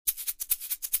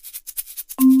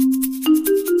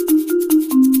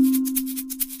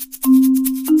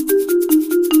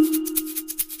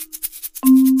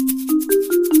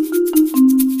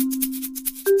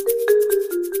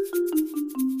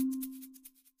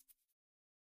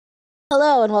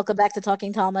Hello and welcome back to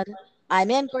Talking Talmud. I'm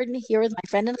Ann Gordon here with my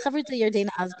friend and chavruta Yardena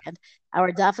Osband.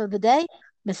 Our daf of the day,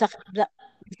 Mesach-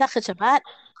 Mesachet Shabbat,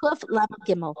 Kuf Lamed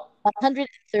Gimel,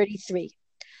 133.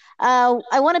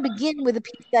 I want to begin with a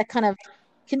piece that kind of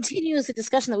continues the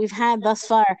discussion that we've had thus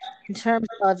far in terms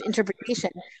of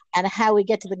interpretation and how we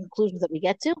get to the conclusions that we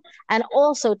get to, and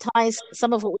also ties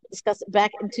some of what we discussed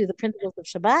back into the principles of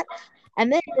Shabbat.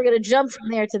 And then we're going to jump from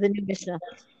there to the new Mishnah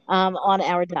on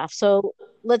our daf. So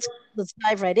let's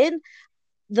dive right in.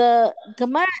 The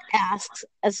Gemara asks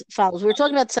as follows. We were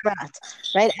talking about Tzarat,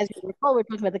 right? As you recall, we're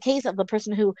talking about the case of the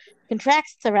person who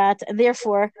contracts Tzarat, and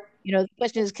therefore, the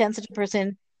question is, can such a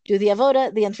person do the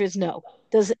avoda? The answer is no.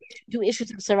 Do issues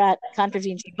of Tzarat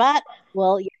contravene Shabbat?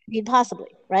 Well, yeah,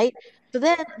 possibly, right? So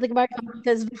then the Gemara comes and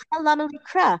says,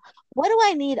 what do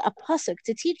I need a pasuk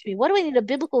to teach me? What do I need a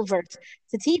biblical verse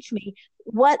to teach me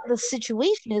what the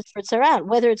situation is for Tzarat?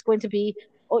 Whether it's going to be,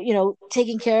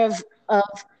 taking care of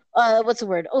what's the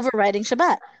word? Overriding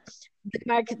Shabbat. The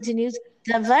Gemara continues,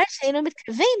 Davar she'eino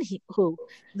mitkaven hu.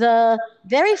 The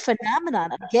very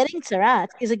phenomenon of getting tzarat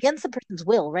is against the person's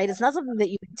will, right? It's not something that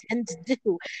you intend to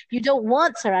do. You don't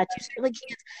want tzarat. You certainly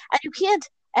can't, and you can't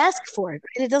ask for it.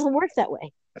 Right? It doesn't work that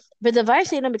way. But davar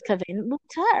she'eino mitkaven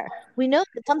mutar. We know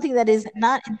that something that is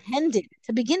not intended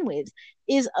to begin with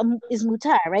is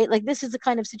mutar, right? Like this is the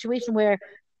kind of situation where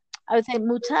I would say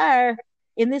mutar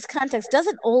in this context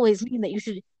doesn't always mean that you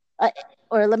should, uh,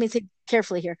 or let me say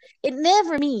carefully here, it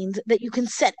never means that you can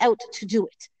set out to do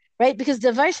it, right? Because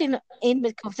davar ein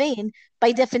mitkovein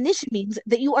by definition means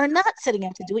that you are not setting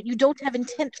out to do it. You don't have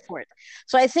intent for it.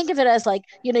 So I think of it as like,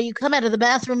 you come out of the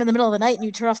bathroom in the middle of the night and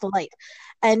you turn off the light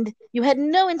and you had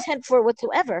no intent for it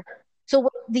whatsoever. So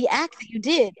the act that you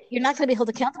did, you're not going to be held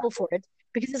accountable for it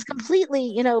because it's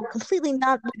completely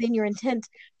not within your intent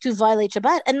to violate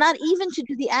Shabbat and not even to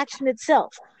do the action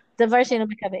itself.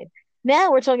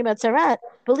 Now we're talking about Sarat.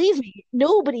 Believe me,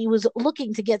 nobody was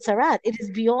looking to get Sarat. It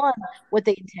is beyond what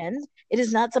they intend. It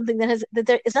is not something it's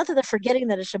not that they're forgetting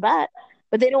that it's Shabbat,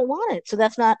 but they don't want it. So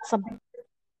that's not something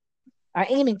are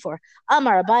aiming for.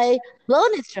 Amar Abai, lo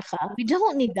nitzracha. We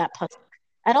don't need that pasuk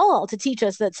at all to teach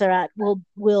us that Sarat will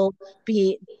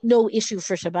be no issue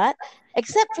for Shabbat,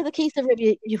 except for the case of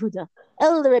Rabbi Yehuda.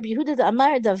 El Rabbi Yehuda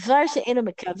Amar davar she'enu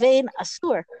mekavein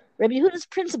asur. Rabbi Yehuda's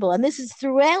principle, and this is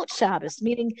throughout Shabbos,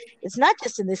 meaning it's not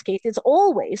just in this case; it's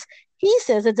always. He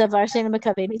says that davar she'enu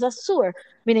mekavein is asur,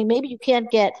 meaning maybe you can't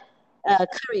get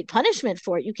curried punishment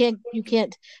for it. You can't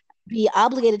be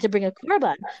obligated to bring a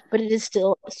korban, but it is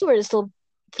still asur. It is still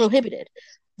prohibited.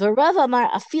 The Rav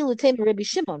Amar afilu tem Rabbi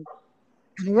Shimon.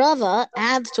 And Rava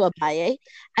adds to Abaye,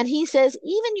 and he says,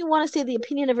 even you want to say the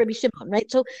opinion of Rabbi Shimon, right?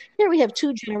 So here we have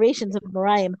two generations of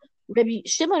Amoraim, Rabbi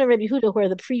Shimon and Rabbi Huda, who are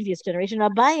the previous generation,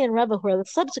 Abaye and Rava, who are the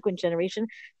subsequent generation.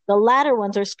 The latter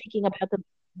ones are speaking about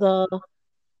the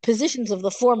positions of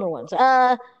the former ones.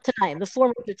 Tanaim, the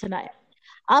former ones are Tanaim.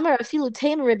 Amar afilu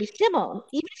tema Rabbi Shimon,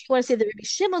 even if you want to say that Rabbi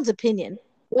Shimon's opinion,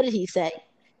 what did he say?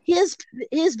 His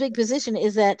big position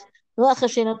is that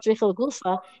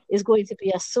Gufa is going to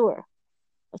be Asur.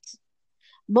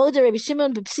 When it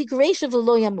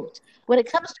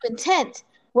comes to intent,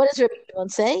 what does Rabbi Shimon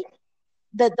say?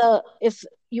 That if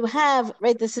you have,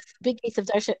 right, this is a big case of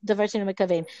davar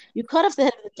mekavein. You cut off the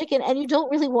head of the chicken and you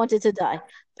don't really want it to die.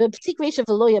 But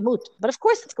of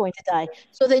course it's going to die.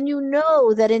 So then you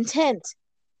know that intent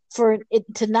for it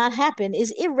to not happen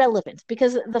is irrelevant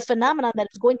because the phenomenon that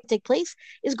is going to take place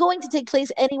is going to take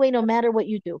place anyway, no matter what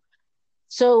you do.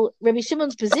 So Rabbi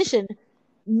Shimon's position,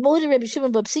 Rabbi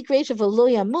Shimon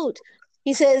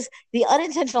he says the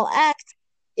unintentional act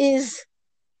is,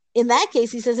 in that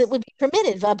case, he says it would be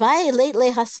permitted. Didn't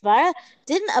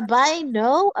Abai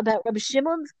know about Rabbi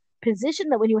Shimon's position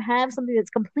that when you have something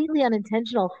that's completely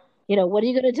unintentional, what are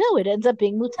you going to do? It ends up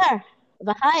being mutar.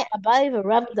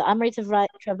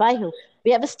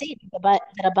 We have a statement that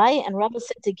Abai and Rabbi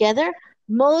said together,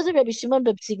 we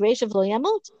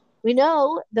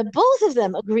know that both of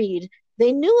them agreed.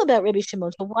 They knew about Rabbi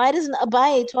Shimon. So why doesn't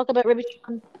Abai talk about Rabbi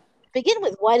Shimon to begin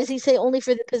with? Why does he say only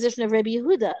for the position of Rabbi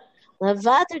Yehuda?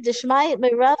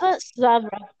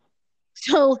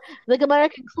 So the Gemara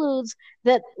concludes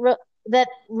that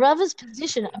Rava's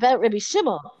position about Rabbi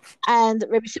Shimon and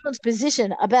Rabbi Shimon's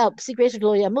position about Psikresh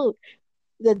Lo Yamut,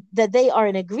 that they are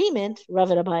in agreement,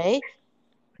 Rav and Abaye.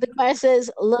 The Gemara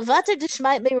says, Lavater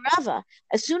Dishmait me Rava.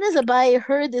 As soon as Abaye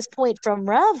heard this point from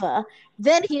Rava,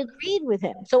 then he agreed with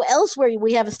him. So elsewhere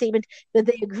we have a statement that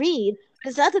they agreed, but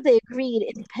it's not that they agreed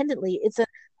independently. It's that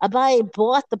Abaye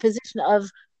bought the position of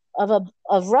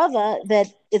Rava, that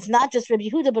it's not just Rabbi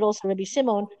Yehuda but also Rabbi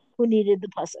Shimon who needed the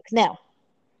pasuk. Now,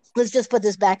 let's just put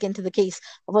this back into the case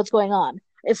of what's going on.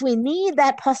 if we need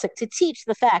that pasuk to teach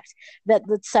the fact that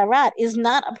the tsarat is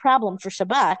not a problem for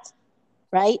Shabbat,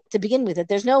 right? To begin with, that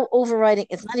there's no overriding,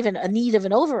 it's not even a need of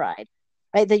an override,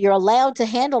 right? That you're allowed to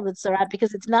handle the tsarat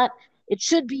because it's not, it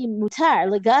should be mutar,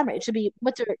 legamer, it should be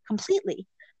mutar completely,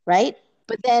 right?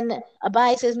 But then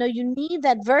Abai says, no, you need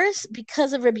that verse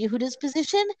because of Rabbi Yehuda's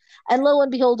position, and lo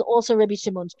and behold, also Rabbi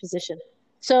Shimon's position.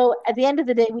 So at the end of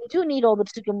the day, we do need all the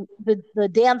psukim, the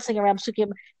dancing around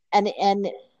psukim, and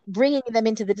bringing them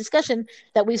into the discussion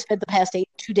that we've spent the past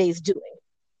 2 days doing.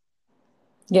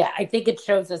 Yeah, I think it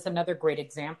shows us another great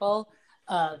example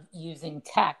of using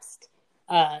text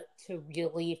to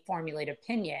really formulate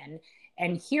opinion.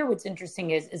 And here, what's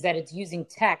interesting is that it's using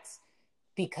text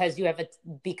because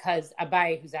because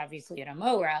Abai, who's obviously an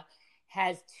Amora,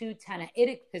 has two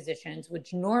Tanaitic positions,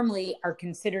 which normally are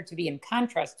considered to be in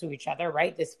contrast to each other,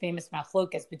 right? This famous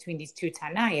machlokas between these two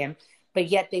Tanaim, but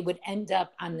yet they would end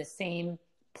up on the same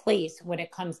place when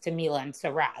it comes to Mila and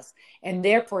Saras. And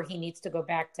therefore, he needs to go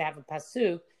back to have a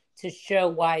pasuk to show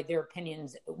why their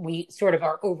opinions, we sort of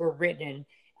are overridden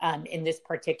in this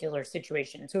particular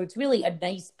situation. So it's really a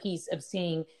nice piece of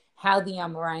seeing how the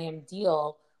Amoraim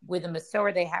deal with the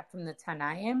Masorah they have from the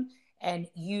Tanaim and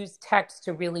use text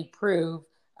to really prove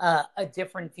a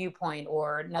different viewpoint,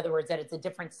 or in other words, that it's a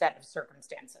different set of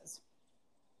circumstances.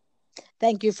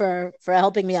 Thank you for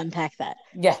helping me unpack that.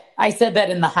 Yeah, I said that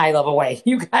in the high level way.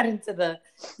 You got into the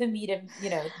meat of,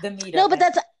 the meat. No, but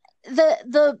that's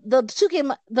the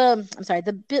psukim,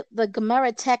 the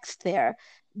Gemara text there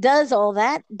does all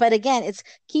that, but again, it's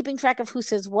keeping track of who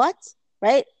says what,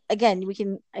 right? Again,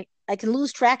 I can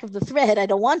lose track of the thread. I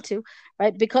don't want to,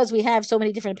 right? Because we have so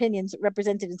many different opinions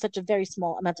represented in such a very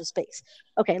small amount of space.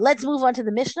 Okay, let's move on to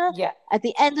the Mishnah at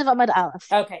the end of Amud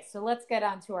Aleph. Okay, so let's get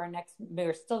on to our next.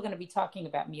 We're still going to be talking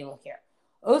about Mila here.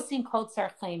 Osin kol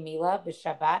tzarchei Mila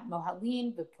b'Shabbat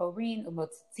mohalin v'porin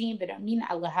umotzitzim v'damin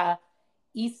alaha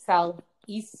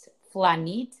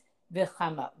isflanit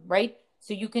v'chama, right?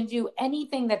 So you can do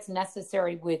anything that's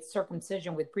necessary with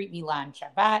circumcision with Brit Milah on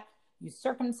Shabbat. You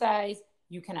circumcise,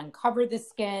 you can uncover the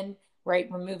skin, right?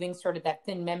 Removing sort of that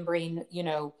thin membrane,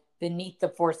 beneath the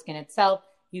foreskin itself.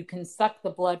 You can suck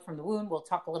the blood from the wound. We'll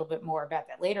talk a little bit more about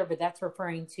that later, but that's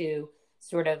referring to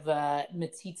sort of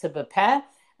metzitza b'peh,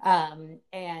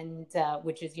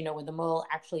 which is, when the mole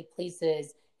actually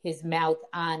places his mouth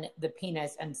on the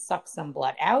penis and sucks some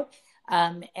blood out.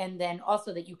 And then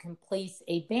also that you can place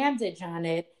a bandage on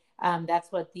it.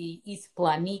 That's what the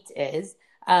isplanit is.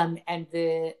 And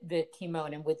the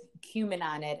kimon, and with cumin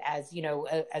on it as,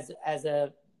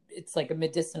 it's like a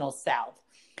medicinal salve.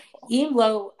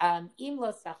 Imlo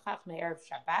sachach me'erev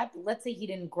Shabbat. Let's say he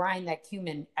didn't grind that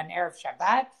cumin on erev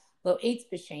Shabbat. Lo eitz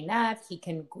b'sheinav. He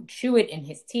can chew it in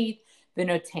his teeth.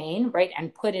 V'notain, right,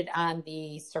 and put it on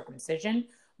the circumcision.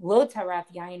 Lo taraf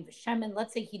yain v'shemen.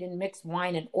 Let's say he didn't mix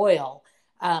wine and oil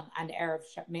on erev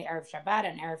Shabbat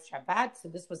and erev Shabbat. So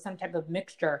this was some type of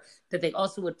mixture that they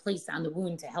also would place on the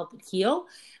wound to help it heal.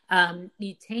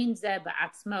 Yitain zeh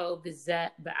ba'atzmo v'zeh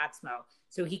ba'atzmo.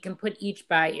 So he can put each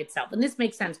by itself. And this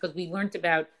makes sense because we learned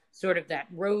about sort of that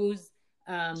rose,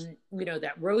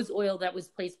 that rose oil that was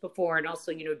placed before, and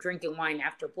also, drinking wine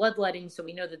after bloodletting. So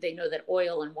we know that they know that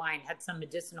oil and wine had some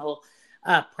medicinal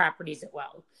properties as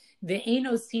well.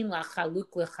 Ve'eno sin la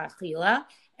chaluk lechachila,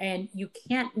 and you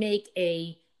can't make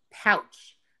a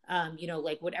pouch,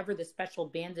 like whatever the special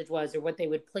bandage was or what they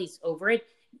would place over it.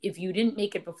 If you didn't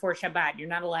make it before Shabbat, you're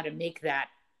not allowed to make that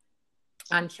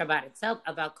on Shabbat itself.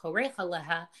 Aval korecha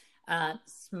leha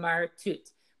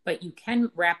smartut, but you can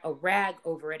wrap a rag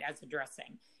over it as a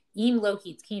dressing. Im lo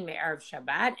hitkin me'erev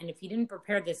Shabbat, and if you didn't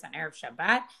prepare this on erev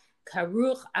Shabbat,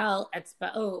 karuch al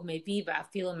etzba'o mevi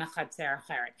ba'afilu mechatzer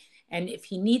acheret. And if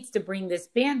he needs to bring this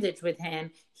bandage with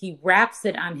him, he wraps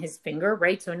it on his finger,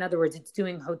 right? So in other words, it's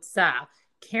doing hotzah,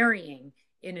 carrying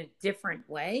in a different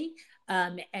way.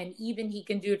 And even he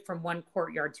can do it from one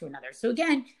courtyard to another. So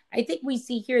again, I think we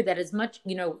see here that as much,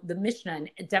 the Mishnah,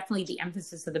 and definitely the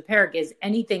emphasis of the parak is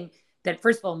anything that,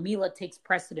 first of all, Mila takes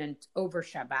precedent over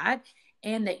Shabbat,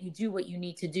 and that you do what you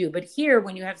need to do. But here,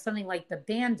 when you have something like the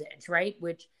bandage, right,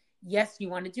 which, yes, you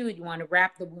want to do it, you want to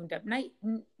wrap the wound up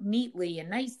neatly and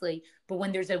nicely, but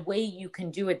when there's a way you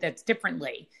can do it that's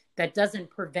differently, that doesn't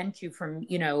prevent you from,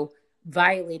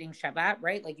 violating Shabbat,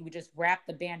 right? Like you would just wrap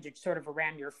the bandage sort of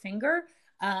around your finger.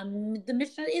 The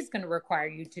Mishnah is going to require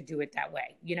you to do it that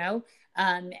way,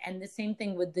 and the same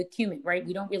thing with the cumin, right?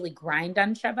 We don't really grind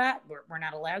on Shabbat. We're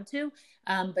not allowed to,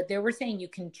 but there we're saying you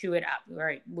can chew it up,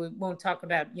 right? We won't talk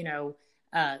about,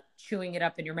 chewing it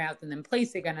up in your mouth and then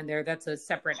placing it on there. That's a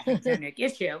separate hygienic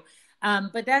issue.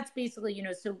 But that's basically,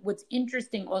 so what's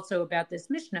interesting also about this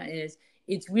Mishnah is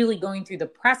it's really going through the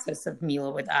process of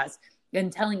Mila with us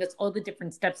and telling us all the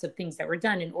different steps of things that were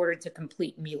done in order to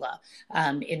complete Mila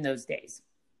in those days.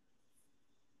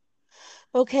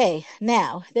 Okay,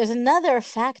 now there's another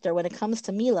factor when it comes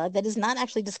to Mila that is not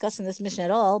actually discussed in this Mishnah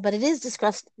at all, but it is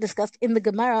discussed in the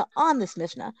Gemara on this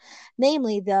Mishnah,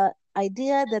 namely the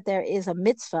idea that there is a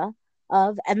mitzvah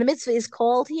and the mitzvah is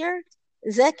called here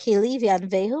Ze Keli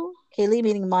v'anvehu, Keli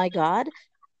meaning my God,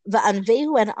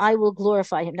 v'anvehu, and I will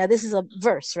glorify him. Now this is a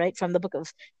verse, right, from the book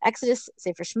of Exodus,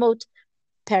 Sefer Shmot,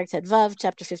 Perek Tet Vav,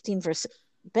 chapter 15, verse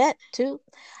Bet 2,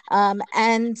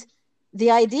 and the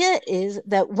idea is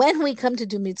that when we come to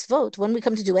do mitzvot, when we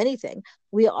come to do anything,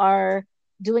 we are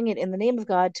doing it in the name of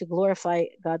God to glorify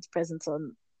God's presence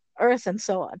on earth and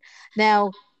so on.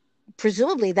 Now,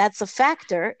 presumably that's a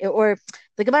factor, or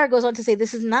the Gemara goes on to say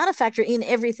this is not a factor in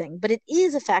everything, but it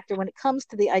is a factor when it comes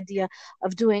to the idea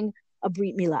of doing a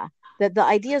Brit Milah. That the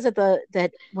idea is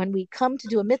that when we come to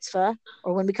do a mitzvah,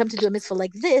 or when we come to do a mitzvah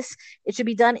like this, it should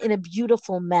be done in a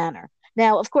beautiful manner.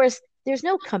 Now, of course, there's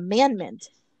no commandment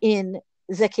in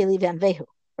Ze Keli v'anvehu,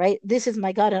 right? This is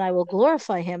my God and I will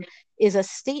glorify him is a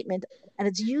statement, and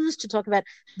it's used to talk about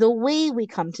the way we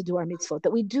come to do our mitzvot,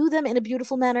 that we do them in a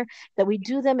beautiful manner, that we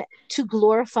do them to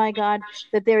glorify God,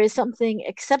 that there is something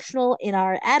exceptional in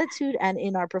our attitude and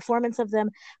in our performance of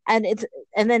them, and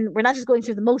then we're not just going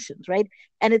through the motions, right?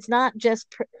 And it's not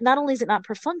only is it not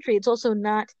perfunctory, it's also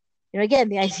not, again,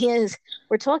 the idea is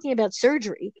we're talking about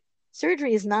surgery.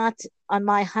 Surgery is not on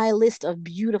my high list of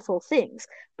beautiful things,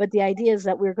 but the idea is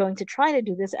that we're going to try to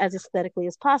do this as aesthetically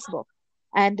as possible.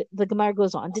 And the Gemara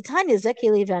goes on, Titania Ze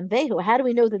Keli v'anvehu, how do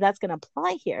we know that that's going to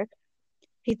apply here?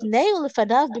 Hitneu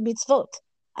lefanav b'mitzvot,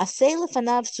 aseh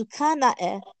lefanav sukkah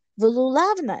na'eh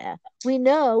v'lulav na'eh. We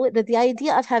know that the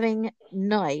idea of having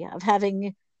noi, of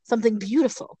having something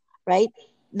beautiful, right?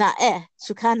 Na'eh,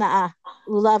 sukkah na'ah,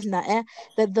 lulav na'eh,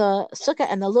 that the sukkah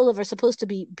and the lulav are supposed to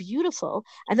be beautiful,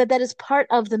 and that is part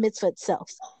of the mitzvah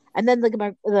itself. And then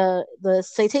the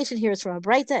citation here is from a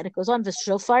Braita, and it goes on,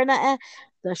 v'shofar na'eh,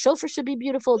 the shofar should be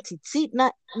beautiful, tzitzit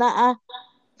na'ah,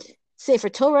 Sefer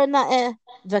Torah na'eh,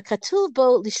 v'katuv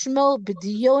bo lishmo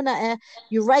b'diyo na'eh,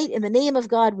 you write in the name of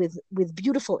God with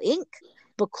beautiful ink,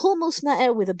 b'kulmus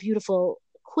na'eh, with a beautiful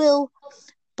quill,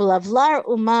 b'lavlar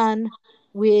uman,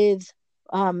 with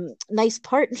nice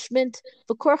parchment,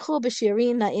 v'korcho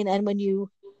b'shirin na'in, and when you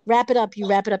wrap it up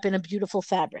in a beautiful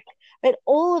fabric. Right?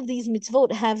 All of these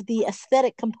mitzvot have the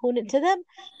aesthetic component to them,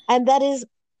 and that is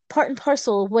part and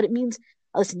parcel of what it means.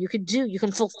 Listen, you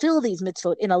can fulfill these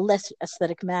mitzvot in a less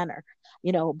aesthetic manner,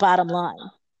 bottom line.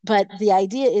 But the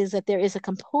idea is that there is a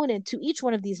component to each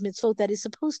one of these mitzvot that is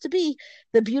supposed to be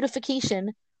the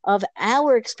beautification of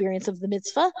our experience of the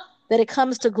mitzvah, that it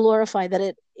comes to glorify, that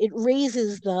it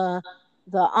raises the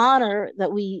honor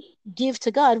that we give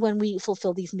to God when we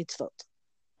fulfill these mitzvot.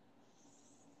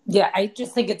 Yeah, I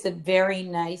just think it's a very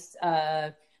nice,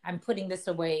 I'm putting this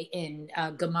away in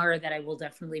Gemara that I will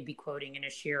definitely be quoting in a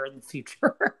shir in the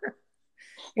future.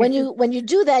 When you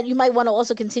do that, you might want to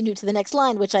also continue to the next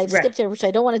line, which I've skipped here, which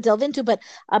I don't want to delve into, but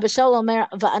Abba Shaul Omer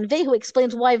Va'anvehu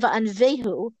explains why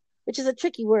Va'anvehu, which is a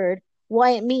tricky word,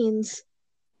 why it means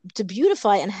to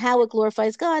beautify and how it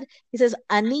glorifies God. He says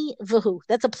Ani Vahu.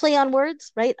 That's a play on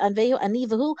words, right? Anvehu, Ani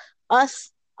Vahu,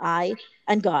 us, I,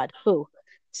 and God, who.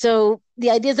 So the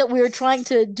idea is that we are trying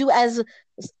to do as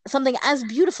something as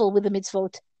beautiful with the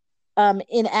mitzvot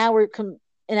in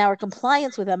our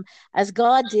compliance with them as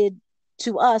God did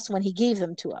to us when he gave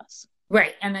them to us.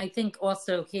 Right. And I think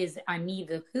also his Ani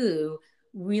Vahu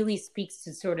really speaks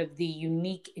to sort of the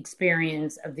unique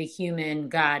experience of the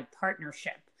human-God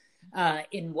partnership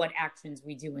in what actions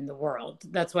we do in the world.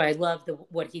 That's why I love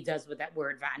what he does with that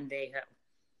word, Va'anvehu.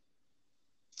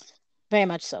 Very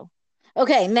much so.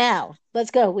 Okay, now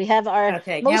let's go. We have our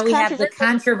now we have the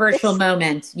controversial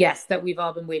moment, yes, that we've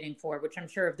all been waiting for, which I'm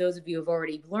sure if those of you who have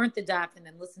already learned the daf and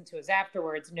then listened to us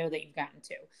afterwards know that you've gotten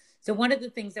to. So one of the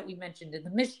things that we mentioned in the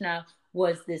Mishnah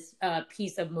was this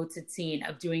piece of motzitzin,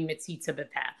 of doing mitzitza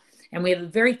b'peh. And we have a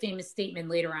very famous statement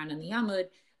later on in the Amud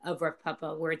of Rav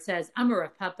Papa where it says, Amar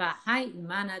Rav Papa, Hai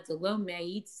imana delo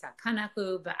me'it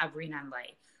sakanahu va'avrinan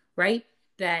lei, right?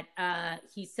 That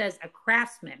he says a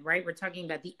craftsman, right? We're talking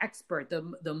about the expert,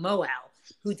 the moel,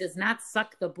 who does not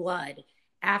suck the blood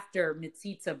after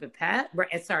mitzitza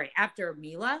b'peh, after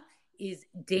Mila, is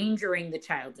endangering the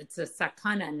child. It's a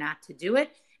sakana not to do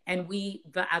it. And we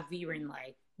va'avirin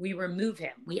lei, we remove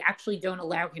him. We actually don't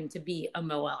allow him to be a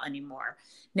Moel anymore.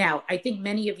 Now, I think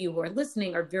many of you who are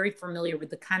listening are very familiar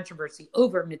with the controversy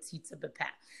over Mitzitza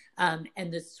B'Peh.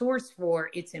 And the source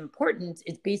for its importance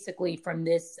is basically from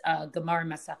this Gemara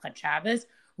Masachet Shabbos,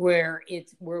 where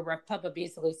Rav Papa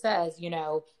basically says,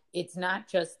 it's not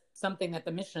just something that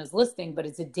the Mishnah is listing, but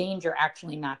it's a danger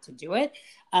actually not to do it.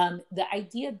 The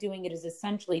idea of doing it is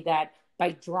essentially that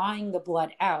by drawing the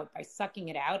blood out, by sucking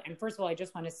it out. And first of all, I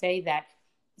just want to say that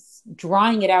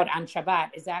drawing it out on Shabbat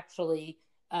is actually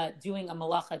doing a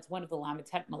malacha. It's one of the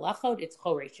lamitet malachot. It's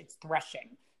choresh, it's threshing,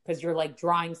 because you're like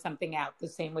drawing something out the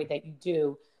same way that you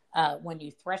do when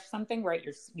you thresh something, right?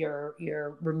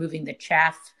 You're removing the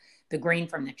chaff, the grain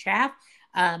from the chaff.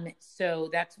 So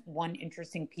that's one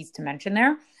interesting piece to mention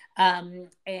there.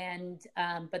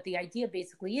 But the idea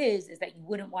basically is that you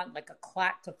wouldn't want like a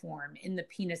clot to form in the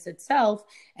penis itself.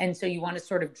 And so you want to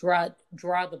sort of draw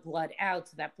the blood out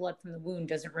so that blood from the wound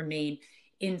doesn't remain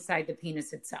inside the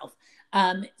penis itself.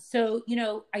 So,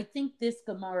 I think this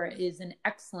Gemara is an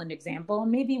excellent example,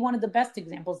 and maybe one of the best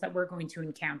examples that we're going to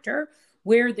encounter,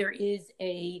 where there is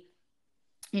a,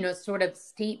 sort of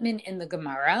statement in the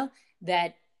Gemara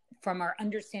that from our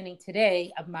understanding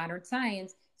today of modern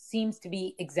science seems to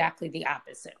be exactly the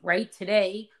opposite, right?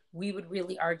 Today, we would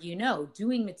really argue, no,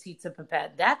 doing Mitzitza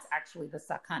B'Peh, that's actually the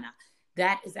sakana.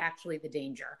 That is actually the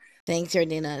danger. Thanks,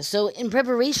 Yardena. So in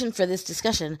preparation for this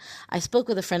discussion, I spoke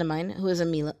with a friend of mine who is a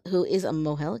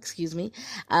mohel, excuse me.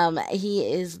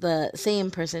 He is the same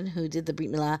person who did the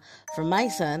Brit Milah for my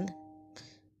son.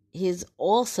 He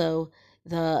also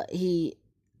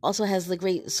has the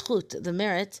great zchut, the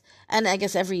merit, and I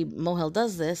guess every mohel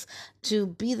does this, to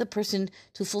be the person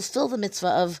to fulfill the mitzvah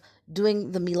of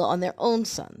doing the milah on their own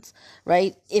sons,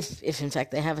 right? If in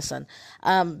fact they have a son,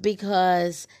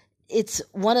 because it's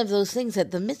one of those things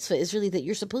that the mitzvah is really that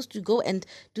you're supposed to go and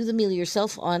do the milah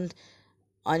yourself on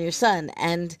your son,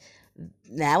 and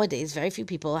nowadays very few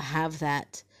people have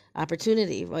that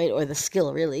opportunity, right? Or the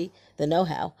skill, really, the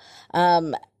know-how.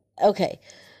 Okay,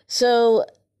 so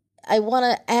I want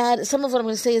to add, some of what I'm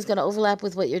going to say is going to overlap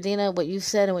with what you've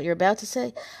said and what you're about to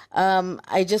say.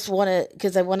 I just want to,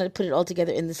 because I wanted to put it all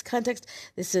together in this context.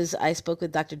 I spoke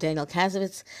with Dr. Daniel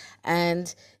Kazovitz,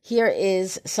 and here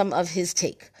is some of his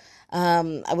take.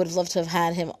 I would have loved to have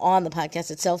had him on the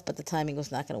podcast itself, but the timing was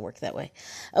not going to work that way.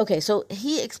 Okay, so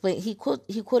he explained, he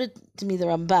quoted to me the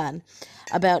Ramban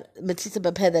about Mitzitza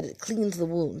B'Peh, that it cleans the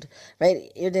wound, right?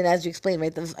 Then, as you explained,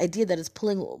 right, the idea that it's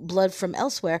pulling blood from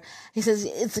elsewhere, he says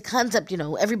it's a concept,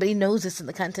 everybody knows this in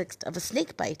the context of a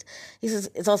snake bite. He says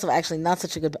it's also actually not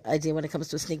such a good idea when it comes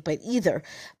to a snake bite either,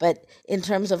 but in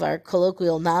terms of our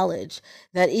colloquial knowledge,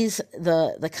 that is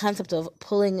the concept of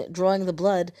drawing the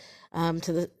blood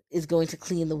is going to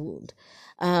clean the wound.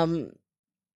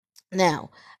 Now,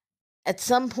 at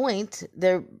some point,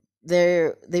 they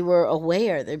were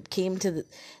aware. They came to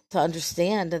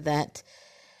understand that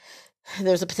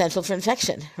there's a potential for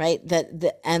infection, right?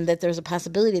 And that there's a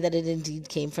possibility that it indeed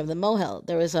came from the mohel.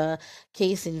 There was a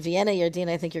case in Vienna,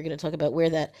 Yardena, I think you're going to talk about where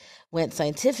that went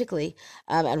scientifically,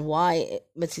 and why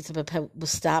Mitzitza B'Peh was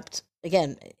stopped.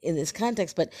 Again, in this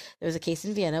context, but there was a case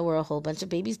in Vienna where a whole bunch of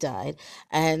babies died,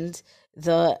 and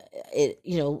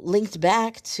linked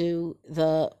back to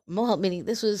the mohel, meaning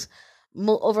this was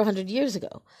over 100 years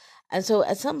ago. And so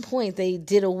at some point they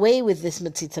did away with this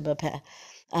Mitzitza B'Peh.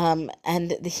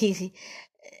 And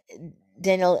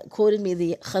Daniel quoted me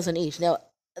the Chazon Ish. Now,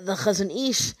 the Chazon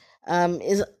Ish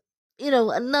is,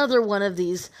 another one of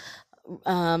these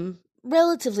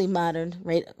relatively modern,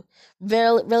 right,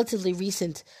 relatively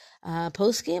recent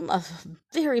poskim of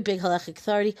very big halachic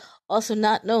authority, also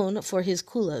not known for his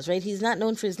kulas, right? He's not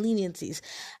known for his leniencies.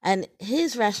 And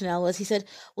his rationale was, he said,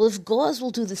 well, if gauze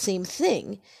will do the same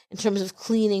thing in terms of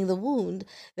cleaning the wound,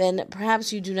 then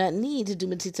perhaps you do not need to do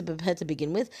Mitzitza B'Peh to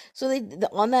begin with. So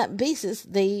on that basis,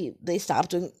 they stopped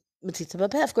doing Mitzitza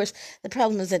B'Peh. Of course, the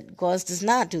problem is that gauze does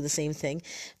not do the same thing,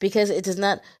 because it does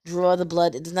not draw the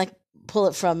blood, it does not pull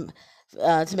it from,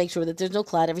 to make sure that there's no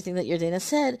clot, everything that Yardena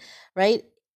said, right?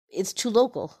 It's too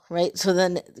local, right? So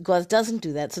then gauze doesn't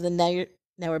do that. So then now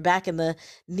we're back in the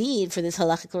need for this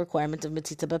halachic requirement of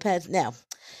Mitzitza B'Peh. Now,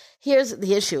 here's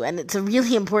the issue, and it's a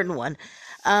really important one.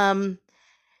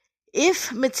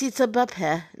 If Mitzitza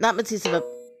B'Peh, not Mitzitza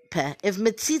B'Peh, if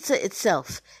Mitzitza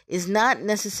itself is not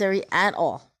necessary at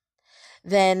all,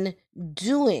 then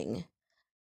doing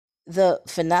the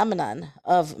phenomenon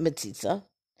of Mitzitza,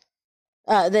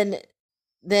 then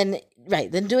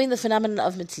doing the phenomenon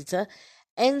of Mitzitza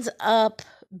ends up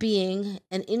being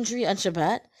an injury on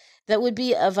Shabbat that would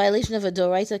be a violation of a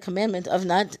Doraita commandment of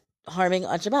not harming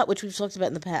on Shabbat, which we've talked about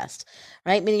in the past,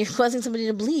 right? Meaning you're causing somebody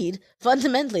to bleed.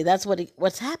 Fundamentally, that's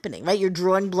what's happening, right? You're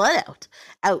drawing blood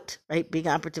out, right? Being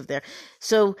operative there.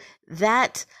 So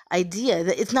that idea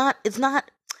that it's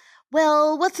not.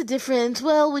 Well, what's the difference?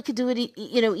 Well, we could do it,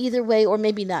 either way, or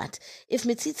maybe not. If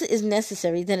mitzitza is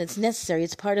necessary, then it's necessary.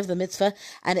 It's part of the mitzvah,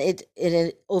 and it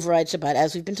overrides Shabbat,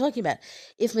 as we've been talking about.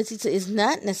 If mitzitza is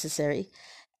not necessary,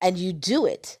 and you do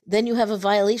it, then you have a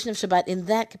violation of Shabbat in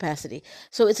that capacity.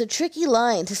 So it's a tricky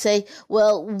line to say,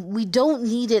 well, we don't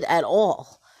need it at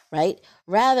all, right?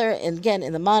 Rather, and again,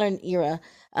 in the modern era,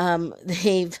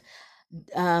 they've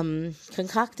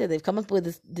concocted, they've come up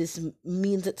with this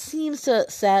means that seems to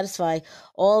satisfy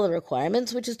all the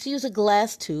requirements, which is to use a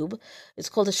glass tube. It's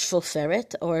called a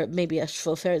shvoferet, or maybe a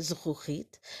shvoferet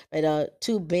zuchuchit, right? A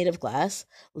tube made of glass,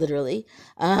 literally.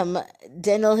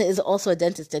 Daniel is also a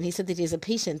dentist, and he said that he has a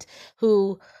patient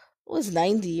who was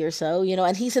 90 or so,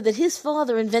 and he said that his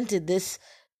father invented this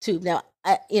tube. Now,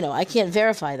 I can't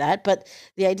verify that, but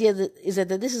the idea is that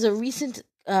this is a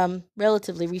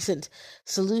relatively recent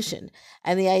solution.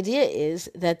 And the idea is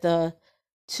that the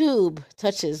tube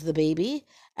touches the baby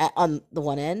on the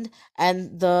one end,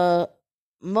 and the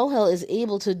mohel is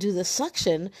able to do the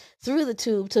suction through the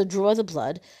tube to draw the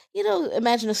blood.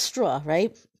 Imagine a straw,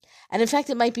 right? And in fact,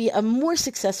 it might be a more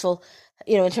successful,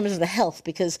 in terms of the health,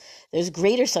 because there's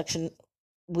greater suction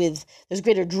there's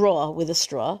greater draw with a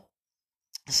straw.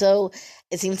 So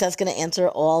it seems that's going to answer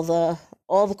all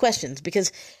the questions,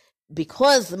 because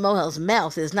the mohel's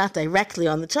mouth is not directly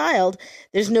on the child,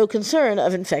 there's no concern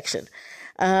of infection.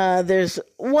 There's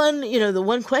the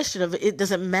one question of, it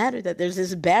doesn't matter that there's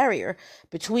this barrier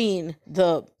between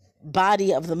the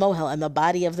body of the mohel and the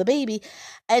body of the baby.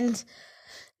 And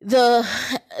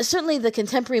certainly the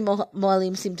contemporary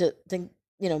mohalim seem to think,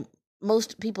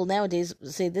 most people nowadays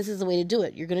say this is the way to do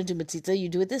it. You're going to do mitzitza, you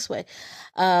do it this way.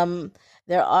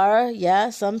 There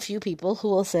are, some few people who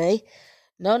will say,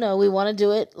 no, we want to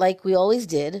do it like we always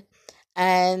did,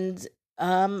 and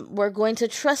we're going to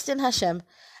trust in Hashem.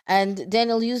 And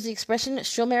Daniel used the expression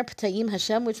Shomer P'tayim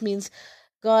Hashem, which means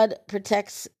God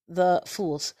protects the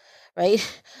fools, right?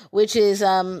 Which is,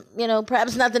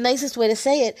 perhaps not the nicest way to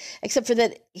say it, except for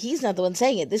that he's not the one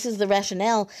saying it. This is the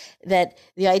rationale, that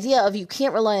the idea of you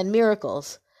can't rely on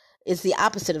miracles is the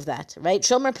opposite of that, right?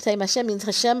 Shomer P'tayim Hashem means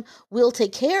Hashem will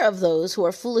take care of those who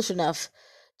are foolish enough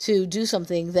to do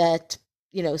something that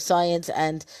science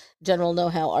and general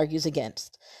know-how argues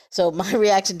against. So my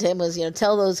reaction to him was,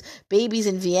 tell those babies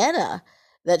in Vienna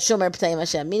that Shomer P'tayim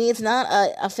Hashem, meaning it's not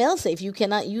a failsafe. You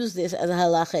cannot use this as a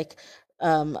halachic,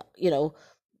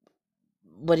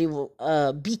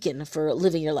 beacon for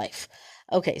living your life.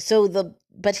 Okay,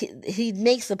 but he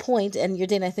makes the point, and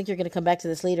Yardaena, I think you're going to come back to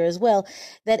this later as well,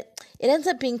 that it ends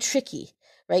up being tricky,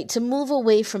 right, to move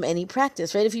away from any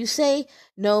practice, right? If you say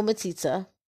no mitzitza,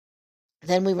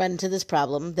 then we run into this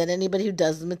problem that anybody who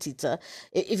does the mitzitza,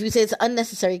 if you say it's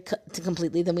unnecessary to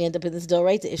completely, then we end up in this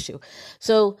doraita issue.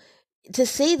 So to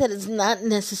say that it's not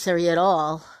necessary at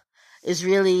all is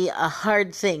really a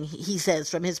hard thing, he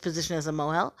says, from his position as a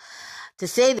mohel. To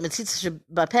say that mitzitza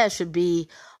bapeh should be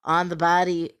on the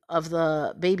body of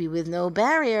the baby with no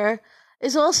barrier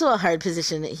is also a hard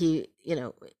position. He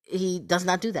does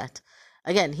not do that.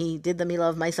 Again, he did the milah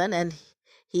of my son, and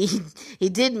he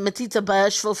did mitzitza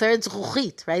b'shvoferet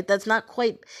zuchuchit, right? That's not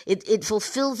quite, it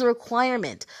fulfills the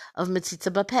requirement of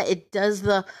mitzitza b'peh. It does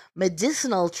the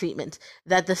medicinal treatment,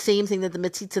 that the same thing that the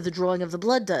mitzitza, the drawing of the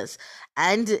blood, does.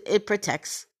 And it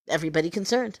protects everybody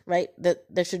concerned, right? That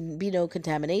there should be no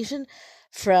contamination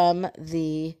from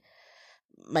the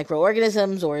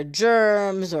microorganisms or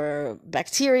germs or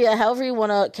bacteria, however you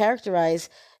want to characterize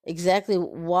exactly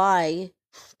why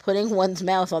putting one's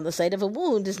mouth on the site of a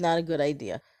wound is not a good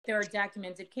idea. There are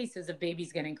documented cases of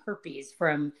babies getting herpes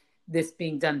from this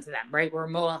being done to them, right? Where a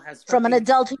mohel has herpes. From an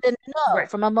adult who didn't know, right.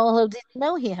 From a mohel who didn't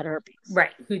know he had herpes.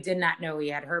 Right, who did not know he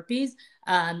had herpes,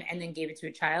 and then gave it to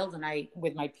a child. And I,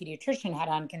 with my pediatrician hat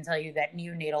on, can tell you that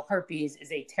neonatal herpes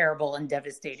is a terrible and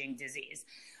devastating disease.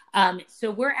 So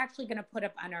we're actually going to put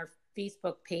up on our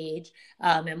Facebook page,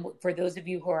 and for those of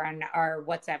you who are on our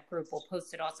WhatsApp group, we'll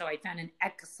post it also. I found an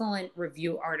excellent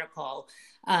review article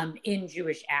in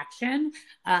Jewish Action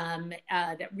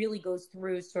that really goes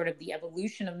through sort of the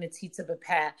evolution of mitzitza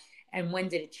b'peh and when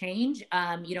did it change.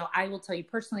 I will tell you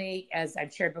personally, as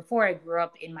I've shared before, I grew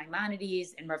up in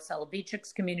Maimonides in Rav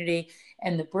Soloveitchik's community,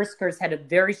 and the Briskers had a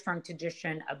very strong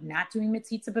tradition of not doing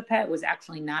mitzitza b'peh. It was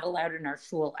actually not allowed in our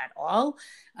shul at all.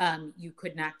 You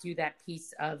could not do that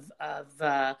piece of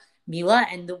Mila.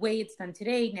 And the way it's done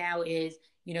today now is,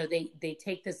 they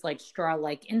take this like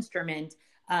straw-like instrument.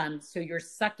 So you're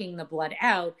sucking the blood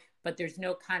out, but there's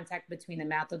no contact between the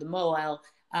mouth of the moel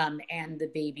and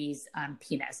the baby's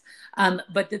penis.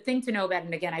 But the thing to know about,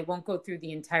 and again, I won't go through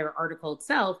the entire article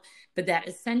itself, but that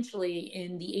essentially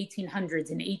in the 1800s,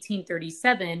 in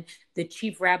 1837, the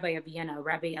chief rabbi of Vienna,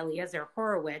 Rabbi Eliezer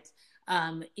Horowitz,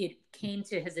 it came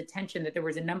to his attention that there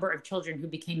was a number of children who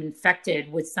became infected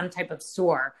with some type of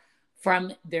sore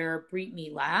from their Brit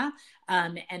Milah.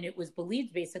 And it was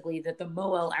believed basically that the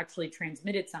Moel actually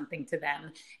transmitted something to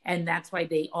them. And that's why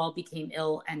they all became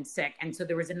ill and sick. And so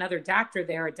there was another doctor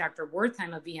there, Dr.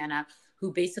 Wertheim of Vienna,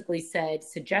 who basically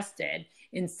suggested,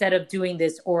 instead of doing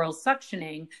this oral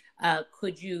suctioning,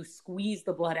 could you squeeze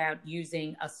the blood out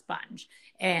using a sponge?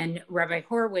 And Rabbi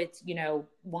Horowitz,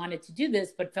 wanted to do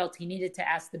this, but felt he needed to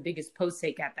ask the biggest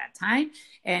posek at that time.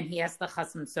 And he asked the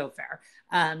Chasam Sofer.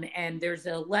 And there's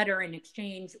a letter in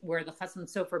exchange where the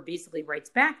Chasam Sofer basically writes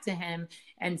back to him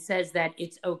and says that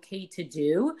it's okay to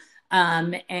do.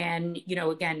 And,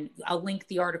 again, I'll link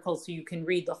the article so you can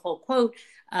read the whole quote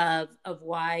of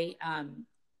why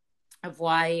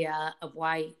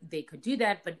they could do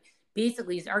that. But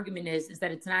basically his argument is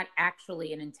that it's not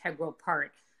actually an integral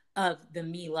part of the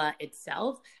Milah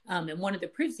itself. And one of the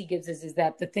proofs he gives is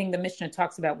that the thing the Mishnah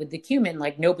talks about with the cumin,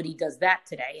 like nobody does that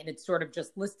today. And it's sort of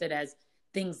just listed as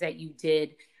things that you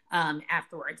did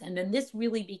afterwards. And then this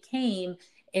really became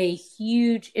a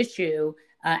huge issue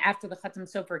after the Chatam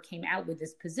Sofer came out with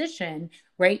this position,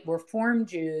 right? Reform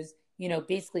Jews,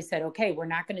 basically said, okay, we're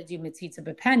not going to do Metzitza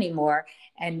B'Peh anymore.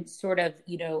 And sort of,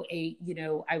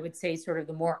 I would say sort of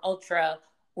the more ultra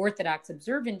Orthodox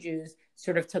observant Jews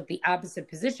sort of took the opposite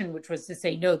position, which was to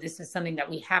say, no, this is something that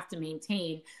we have to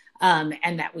maintain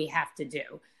and that we have to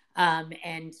do.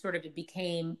 And sort of it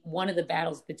became one of the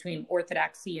battles between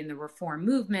Orthodoxy and the Reform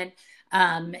movement.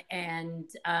 But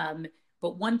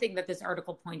one thing that this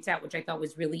article points out, which I thought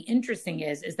was really interesting,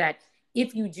 is that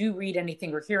if you do read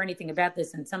anything or hear anything about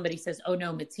this and somebody says, oh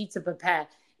no, Metzitza B'Peh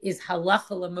is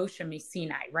halacha l'Moshe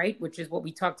Sinai, right? Which is what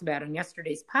we talked about on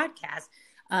yesterday's podcast.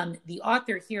 The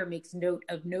author here makes note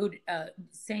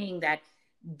saying that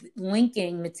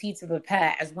linking Metzitza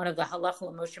B'Peh as one of the halacha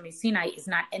l'Moshe Sinai is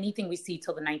not anything we see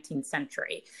till the 19th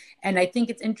century. And I think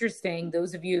it's interesting,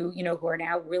 those of you, who are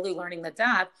now really learning the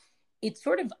daf, it's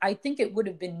sort of, I think it would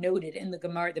have been noted in the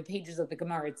Gemara, the pages of the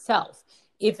Gemara itself,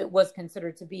 if it was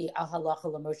considered to be a halacha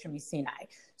l'Moshe Sinai.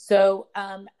 So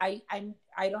I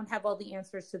don't have all the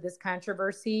answers to this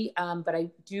controversy, but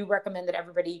I do recommend that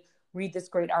everybody read this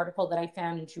great article that I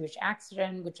found in Jewish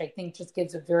Action, which I think just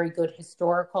gives a very good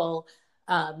historical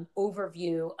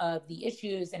overview of the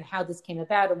issues and how this came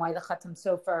about and why the Chatam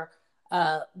Sofer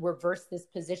reversed this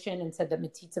position and said that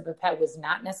Metzitza B'Peh was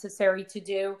not necessary to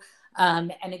do.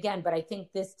 And again, but I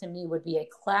think this to me would be a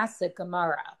classic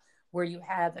Gemara where you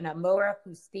have an Amora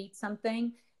who states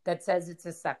something that says it's a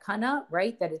sakana,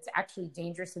 right? That it's actually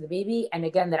dangerous to the baby. And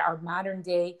again, that our modern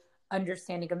day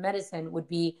understanding of medicine would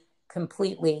be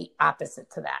completely opposite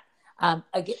to that.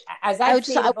 Again, as I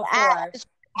stated before,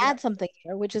 add something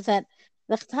here, which is that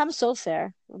the Chatam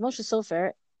Sofer, Moshe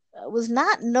Sofer, was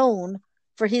not known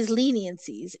for his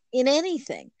leniencies in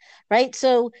anything, right?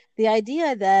 So the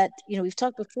idea that, we've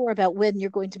talked before about when you're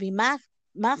going to be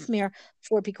machmir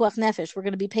for pikuach nefesh, we're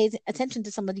going to be paying attention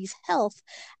to somebody's health,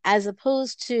 as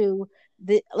opposed to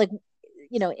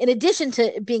in addition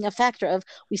to being a factor of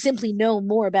we simply know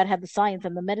more about how the science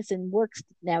and the medicine works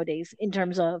nowadays in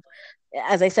terms of,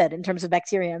 as I said, in terms of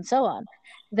bacteria and so on,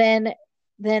 then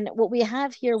what we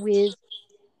have here with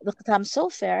the Chatam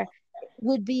Sofer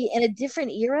would be in a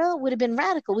different era, would have been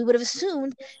radical. We would have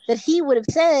assumed that he would have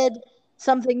said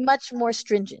something much more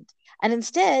stringent. And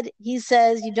instead, he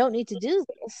says, you don't need to do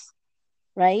this,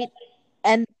 right?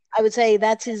 And I would say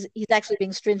he's actually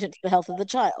being stringent to the health of the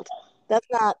child. That's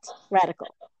not radical.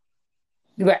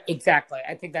 Right, exactly.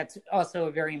 I think that's also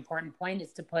a very important point,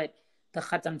 is to put the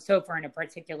Chatam Sofer in a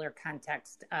particular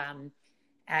context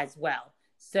as well.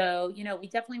 So, we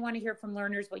definitely want to hear from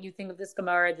learners what you think of this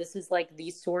Gemara. This is like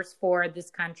the source for this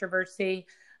controversy.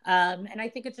 And I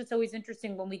think it's just always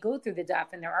interesting when we go through the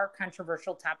daf and there are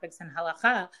controversial topics in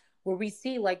halacha where we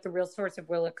see like the real source of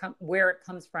where it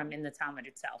comes from in the Talmud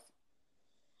itself.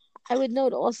 I would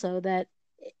note also that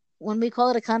when we call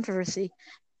it a controversy,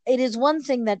 it is one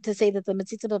thing that to say that the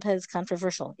Metzitza B'Peh is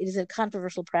controversial. It is a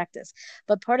controversial practice.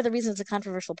 But part of the reason it's a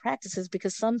controversial practice is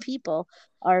because some people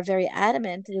are very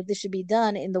adamant that this should be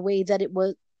done in the way that it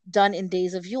was done in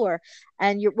days of yore.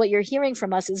 And what you're hearing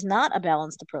from us is not a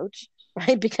balanced approach,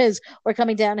 right? Because we're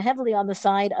coming down heavily on the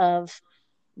side of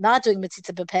not doing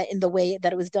Metzitza B'Peh in the way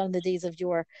that it was done in the days of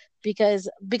yore, because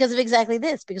of exactly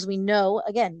this, because we know,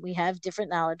 again, we have different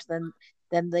knowledge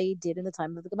than they did in the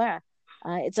time of the Gemara.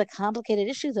 It's a complicated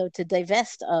issue, though, to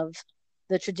divest of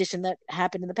the tradition that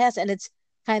happened in the past, and it's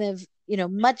kind of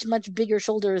much bigger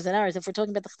shoulders than ours. If we're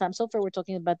talking about the Chatam Sofer, we're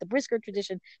talking about the Brisker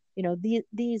tradition.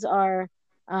 These are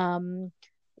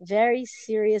very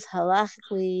serious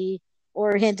halachically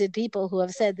oriented people who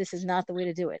have said this is not the way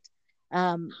to do it.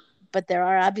 But there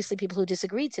are obviously people who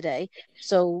disagree today.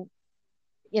 So,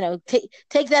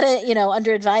 take that,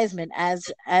 under advisement,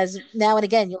 as now and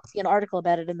again, you'll see an article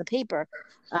about it in the paper,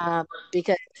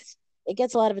 because it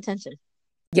gets a lot of attention.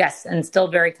 Yes, and still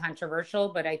very controversial,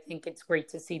 but I think it's great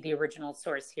to see the original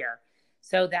source here.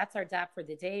 So that's our daf for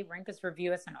the day. Rank us,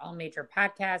 review us on all major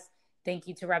podcasts. Thank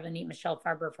you to Rabbanit Michelle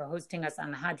Farber for hosting us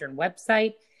on the Hadran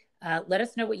website. Let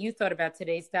us know what you thought about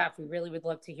today's daf. We really would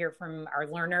love to hear from our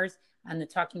learners on the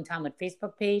Talking Talmud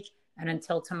Facebook page. And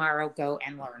until tomorrow, go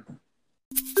and learn.